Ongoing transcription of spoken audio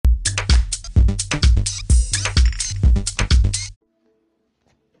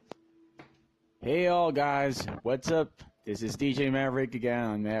Hey all guys, what's up? This is DJ Maverick again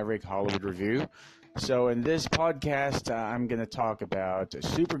on Maverick Hollywood Review. So in this podcast, I'm going to talk about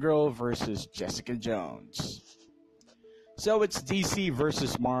Supergirl versus Jessica Jones. So it's DC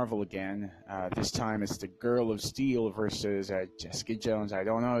versus Marvel again. This time it's the Girl of Steel versus Jessica Jones. I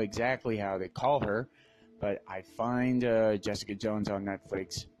don't know exactly how they call her, but I find Jessica Jones on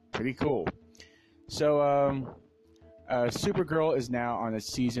Netflix pretty cool. So Supergirl is now on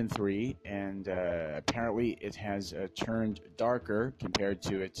its season 3, and apparently it has turned darker compared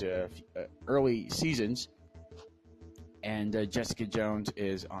to its early seasons. And Jessica Jones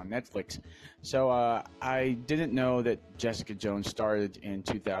is on Netflix. So I didn't know that Jessica Jones started in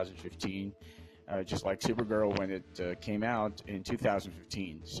 2015, just like Supergirl when it came out in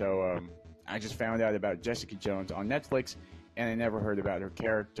 2015. So I just found out about Jessica Jones on Netflix, and I never heard about her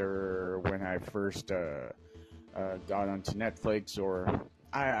character when I first got onto Netflix, or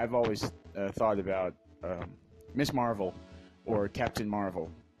I've always thought about Miss Marvel or Captain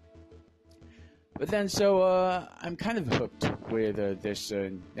Marvel. But then, so I'm kind of hooked with this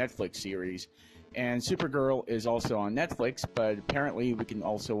Netflix series, and Supergirl is also on Netflix, but apparently we can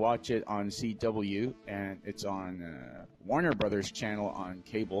also watch it on CW, and it's on Warner Brothers channel on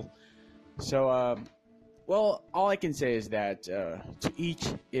cable. So, well, all I can say is that to each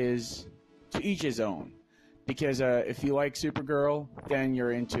his own. Because if you like Supergirl, then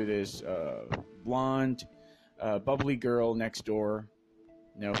you're into this blonde, bubbly girl next door,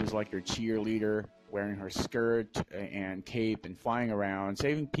 who's like your cheerleader, wearing her skirt and cape and flying around,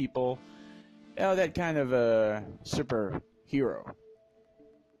 saving people. That kind of a superhero.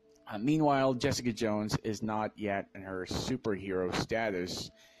 Meanwhile, Jessica Jones is not yet in her superhero status.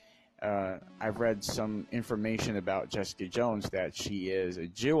 I've read some information about Jessica Jones that she is a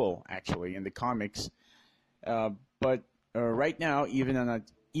jewel, actually, in the comics. But right now, even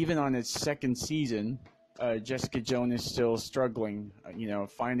on its second season, Jessica Jones is still struggling,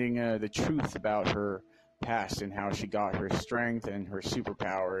 finding the truth about her past and how she got her strength and her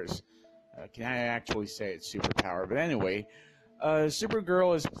superpowers. Can I actually say it's superpower? But anyway,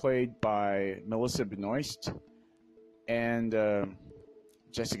 Supergirl is played by Melissa Benoist, and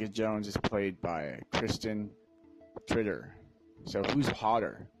Jessica Jones is played by Kristen Tritter. So who's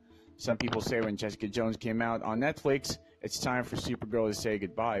hotter? Some people say when Jessica Jones came out on Netflix, it's time for Supergirl to say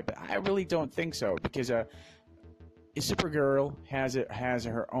goodbye. But I really don't think so, because Supergirl has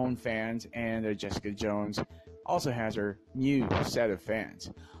her own fans, and Jessica Jones also has her new set of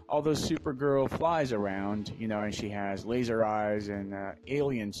fans. Although Supergirl flies around, and she has laser eyes and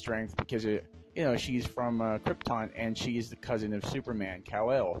alien strength because she's from Krypton, and she is the cousin of Superman,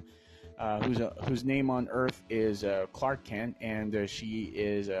 Kal-El. Whose name on Earth is Clark Kent, and she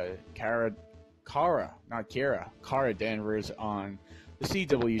is Kara Danvers on the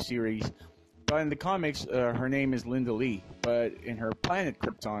CW series. But in the comics, her name is Linda Lee. But on her planet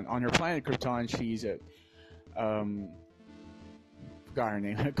Krypton, she's forgot her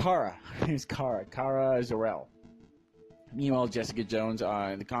name. Kara. Her name's Kara Zor-El. Meanwhile, Jessica Jones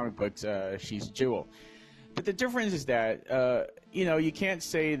in the comic books, she's Jewel. But the difference is that, you can't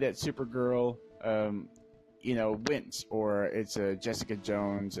say that Supergirl, wins, or it's a Jessica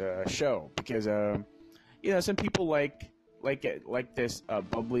Jones show, because, some people like this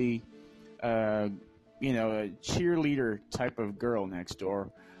bubbly, cheerleader type of girl next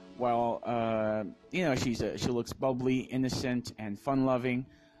door, while, she looks bubbly, innocent, and fun-loving.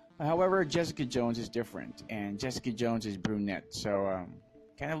 However, Jessica Jones is different, and Jessica Jones is brunette, so,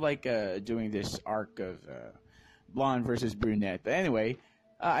 kind of like doing this arc of blonde versus brunette. But anyway,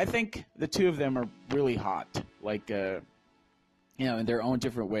 I think the two of them are really hot, like, in their own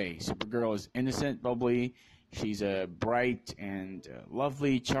different way. Supergirl is innocent, bubbly. She's bright and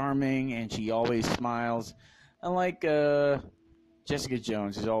lovely, charming, and she always smiles. Unlike Jessica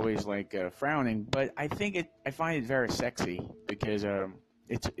Jones is always like frowning, but I find it very sexy, because I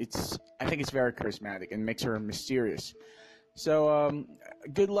think it's very charismatic and makes her mysterious. So,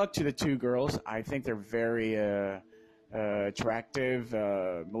 good luck to the two girls. I think they're very attractive.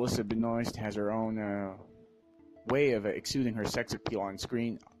 Melissa Benoist has her own way of exuding her sex appeal on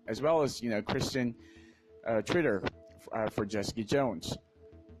screen, as well as, Kristen Tritter for Jessica Jones.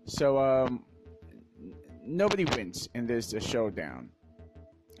 So, nobody wins in this showdown.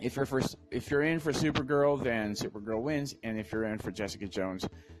 If you're in for Supergirl, then Supergirl wins, and if you're in for Jessica Jones,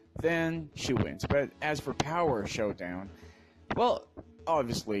 then she wins. But as for Power Showdown, well,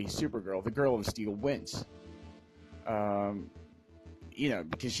 obviously, Supergirl, the Girl of Steel, wins.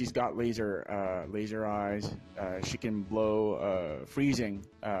 Because she's got laser eyes. She can blow freezing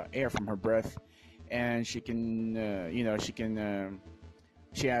air from her breath, and she can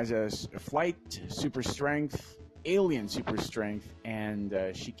She has a flight, super strength, alien super strength, and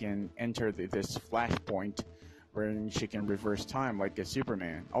she can enter this flashpoint wherein she can reverse time like a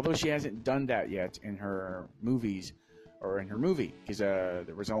Superman. Although she hasn't done that yet in her movies, or in her movie, because there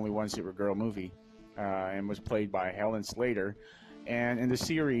was only one Supergirl movie, and was played by Helen Slater. And in the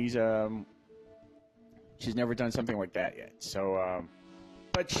series, she's never done something like that yet. So,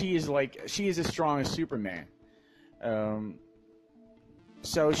 but she is as strong as Superman.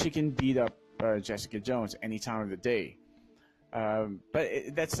 So she can beat up Jessica Jones any time of the day. But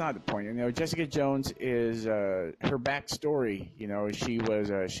that's not the point. You know, Jessica Jones is her backstory. You know,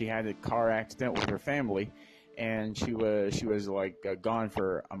 she had a car accident with her family, and she was like gone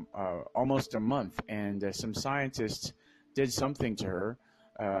for almost a month. And some scientists did something to her,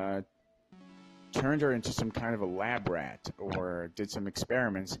 turned her into some kind of a lab rat, or did some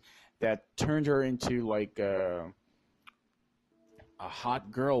experiments that turned her into like a hot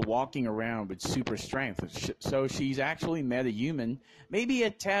girl walking around with super strength. So she's actually meta-human, maybe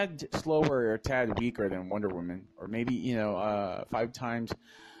a tad slower or a tad weaker than Wonder Woman, or maybe 5 times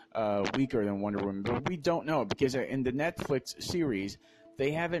weaker than Wonder Woman. But we don't know, because in the Netflix series,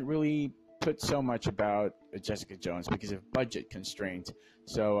 they haven't really put so much about Jessica Jones because of budget constraints.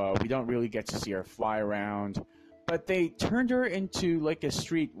 So we don't really get to see her fly around. But they turned her into like a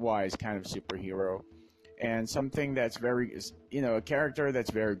streetwise kind of superhero. And something that's a character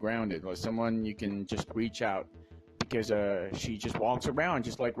that's very grounded, like someone you can just reach out, because she just walks around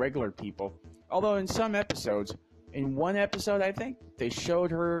just like regular people. Although in some episodes, in one episode I think, they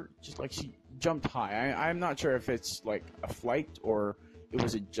showed her just like she jumped high. I'm not sure if it's like a flight or it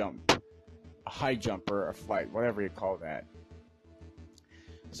was a jump, a high jump or a flight, whatever you call that.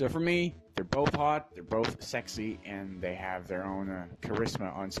 So for me, they're both hot, they're both sexy, and they have their own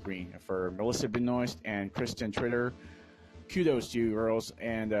charisma on screen. For Melissa Benoist and Kristen Tritter, kudos to you girls,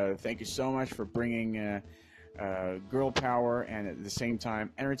 and thank you so much for bringing girl power and at the same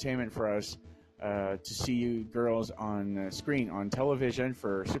time entertainment for us to see you girls on screen, on television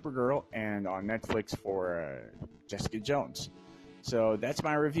for Supergirl, and on Netflix for Jessica Jones. So that's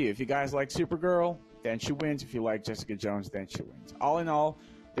my review. If you guys like Supergirl, then she wins. If you like Jessica Jones, then she wins. All in all,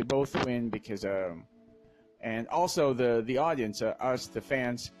 they both win because, and also the audience, us, the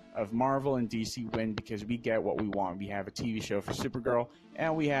fans of Marvel and DC, win because we get what we want. We have a TV show for Supergirl,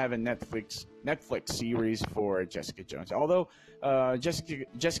 and we have a Netflix series for Jessica Jones. Although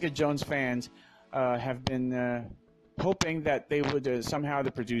Jessica Jones fans have been hoping that they would somehow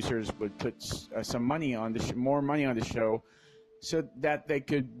the producers would put some money on more money on the show, so that they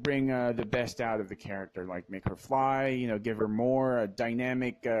could bring the best out of the character, like make her fly, give her more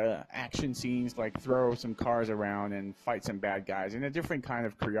dynamic action scenes, like throw some cars around and fight some bad guys in a different kind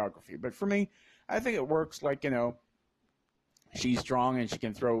of choreography. But for me, I think it works like, she's strong and she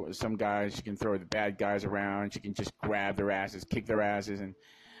can throw some guys, she can throw the bad guys around, she can just grab their asses, kick their asses, and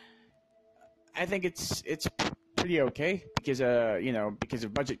I think it's pretty okay because, because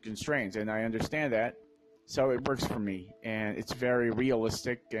of budget constraints, and I understand that. So it works for me, and it's very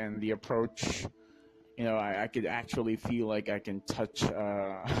realistic, and the approach, I could actually feel like I can touch,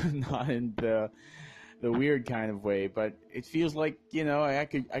 not in the weird kind of way, but it feels like, I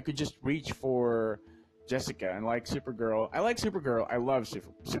could just reach for Jessica. And like Supergirl, I like Supergirl, I love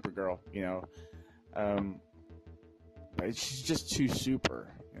Supergirl, but she's just too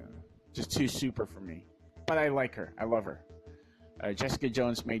super, just too super for me. But I like her, I love her. Jessica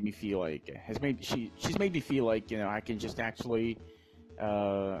Jones made me feel like she's made me feel like I can just actually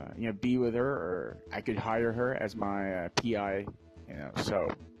be with her, or I could hire her as my PI. So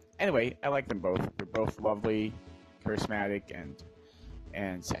anyway, I like them both. They're both lovely, charismatic,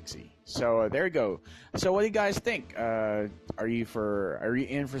 and sexy. So there you go. So what do you guys think? Are you in for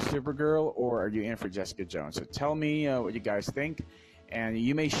Supergirl, or are you in for Jessica Jones? So tell me what you guys think, and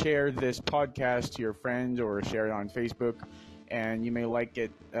you may share this podcast to your friends or share it on Facebook. And you may like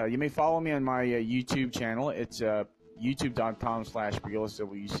it. You may follow me on my YouTube channel. It's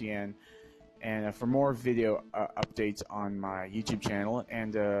youtube.com/RealisWCN. And for more video updates on my YouTube channel.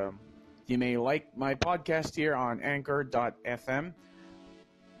 And you may like my podcast here on Anchor.fm.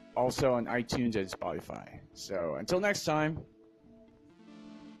 Also on iTunes and Spotify. So until next time.